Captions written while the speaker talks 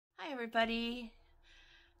Hi everybody,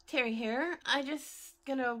 Terry here. I just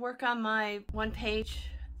gonna work on my one page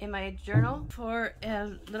in my journal for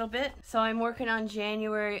a little bit. So I'm working on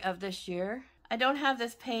January of this year. I don't have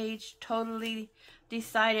this page totally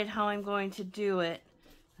decided how I'm going to do it.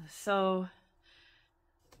 So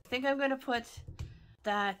I think I'm gonna put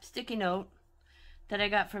that sticky note that I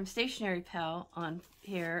got from Stationery Pal on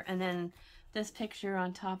here, and then this picture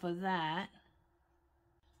on top of that.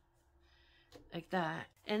 Like that.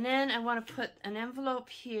 And then I want to put an envelope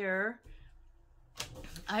here.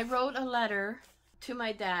 I wrote a letter to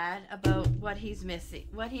my dad about what he's missing,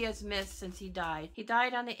 what he has missed since he died. He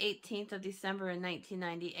died on the 18th of December in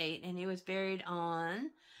 1998, and he was buried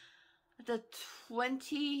on the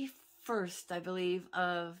 21st, I believe,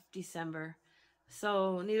 of December.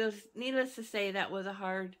 So needless to say, that was a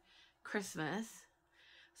hard Christmas.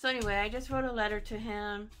 So anyway, I just wrote a letter to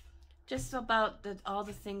him just about all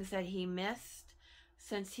the things that he missed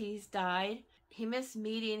since he's died. He missed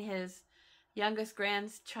meeting his youngest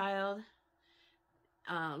grandchild.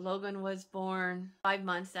 Logan was born 5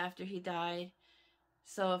 months after he died.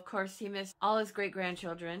 So of course he missed all his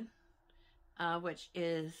great-grandchildren, which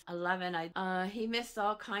is 11. He missed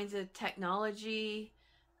all kinds of technology.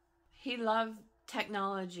 He loved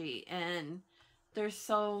technology, and there's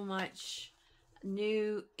so much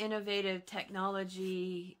new innovative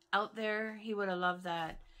technology out there. He would have loved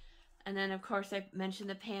that. And then of course I mentioned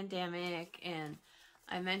the pandemic, and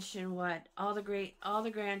I mentioned what all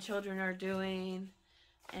the grandchildren are doing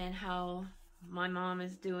and how my mom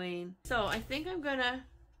is doing. So I think I'm gonna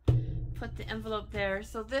put the envelope there.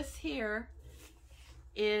 So this here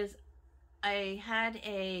is, I had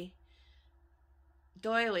a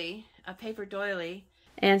doily, a paper doily,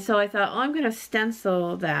 and so I thought, oh, I'm gonna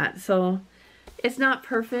stencil that. So it's not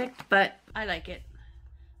perfect, but I like it.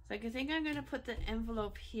 So I think I'm going to put the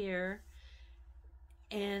envelope here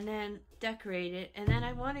and then decorate it. And then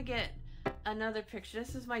I want to get another picture.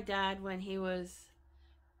 This is my dad when he was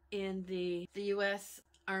in the U.S.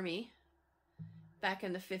 Army back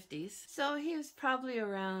in the 50s. So he was probably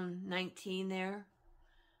around 19 there,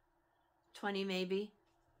 20 maybe.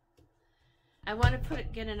 I want to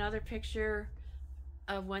get another picture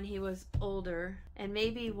of when he was older, and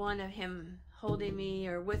maybe one of him holding me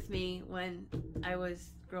or with me when I was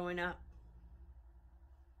growing up.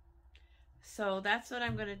 So that's what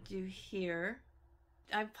I'm going to do here.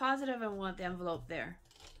 I'm positive I want the envelope there.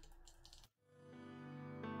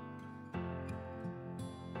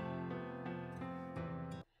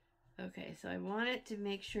 Okay, so I want it to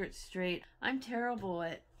make sure it's straight. I'm terrible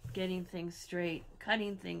at getting things straight,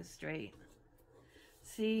 cutting things straight.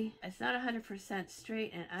 See, it's not 100%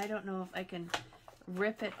 straight, and I don't know if I can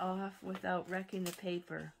rip it off without wrecking the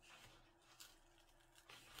paper.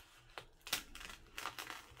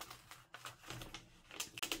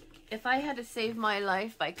 If I had to save my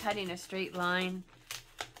life by cutting a straight line,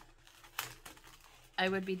 I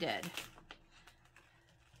would be dead.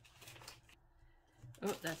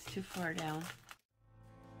 Oh, that's too far down.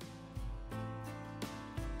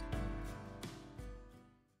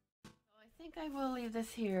 So I think I will leave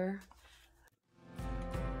this here.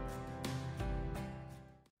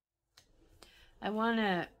 I want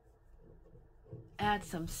to add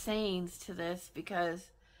some sayings to this because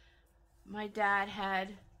my dad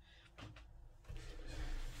had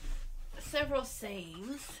several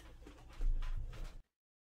sayings.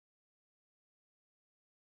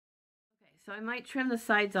 Okay, so I might trim the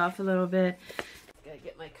sides off a little bit. Gotta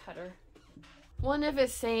get my cutter. One of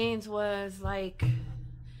his sayings was like,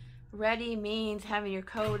 ready means having your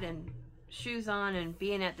coat and shoes on and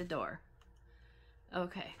being at the door.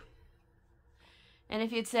 Okay. And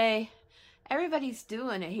if you'd say, everybody's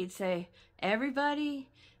doing it, he'd say, everybody's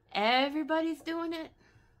doing it?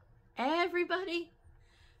 Everybody?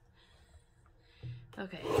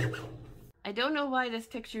 Okay. I don't know why this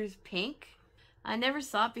picture is pink. I never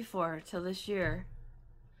saw it before till this year.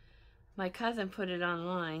 My cousin put it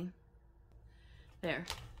online. There.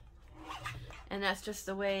 And that's just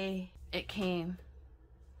the way it came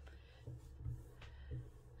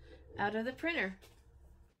out of the printer.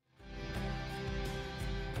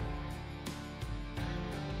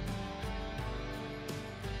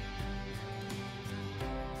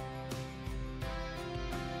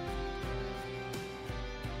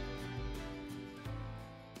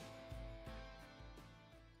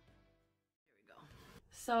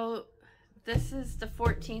 So this is the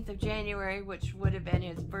 14th of January, which would have been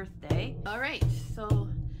his birthday. All right, so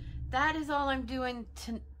that is all I'm doing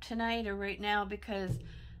tonight or right now, because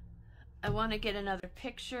I want to get another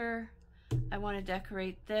picture. I want to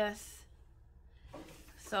decorate this.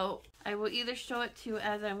 So I will either show it to you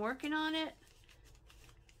as I'm working on it,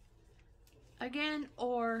 again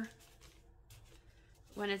or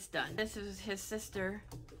when it's done. This is his sister,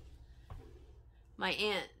 my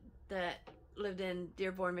aunt that lived in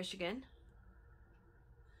Dearborn, Michigan,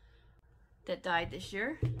 that died this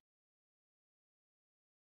year.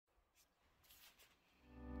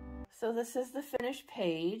 So this is the finished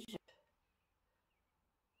page.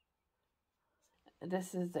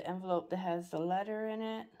 This is the envelope that has the letter in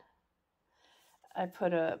it. I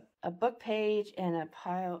put a book page and a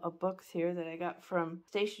pile of books here that I got from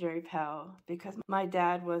Stationery Pal because my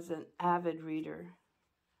dad was an avid reader.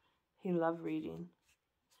 He loved reading,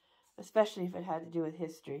 especially if it had to do with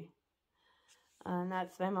history. And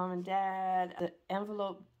that's my mom and dad. The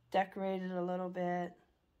envelope decorated a little bit.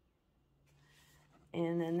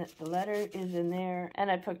 And then the letter is in there.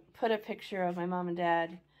 And I put a picture of my mom and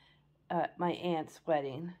dad at my aunt's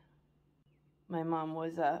wedding. My mom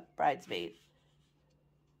was a bridesmaid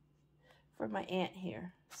for my aunt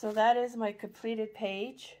here. So that is my completed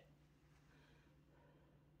page.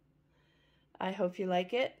 I hope you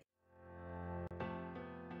like it.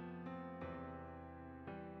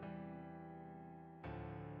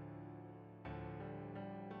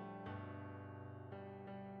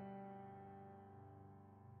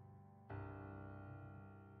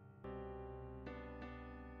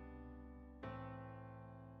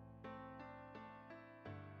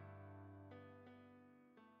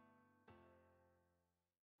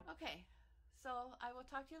 Okay, so I will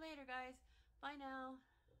talk to you later, guys. Bye now.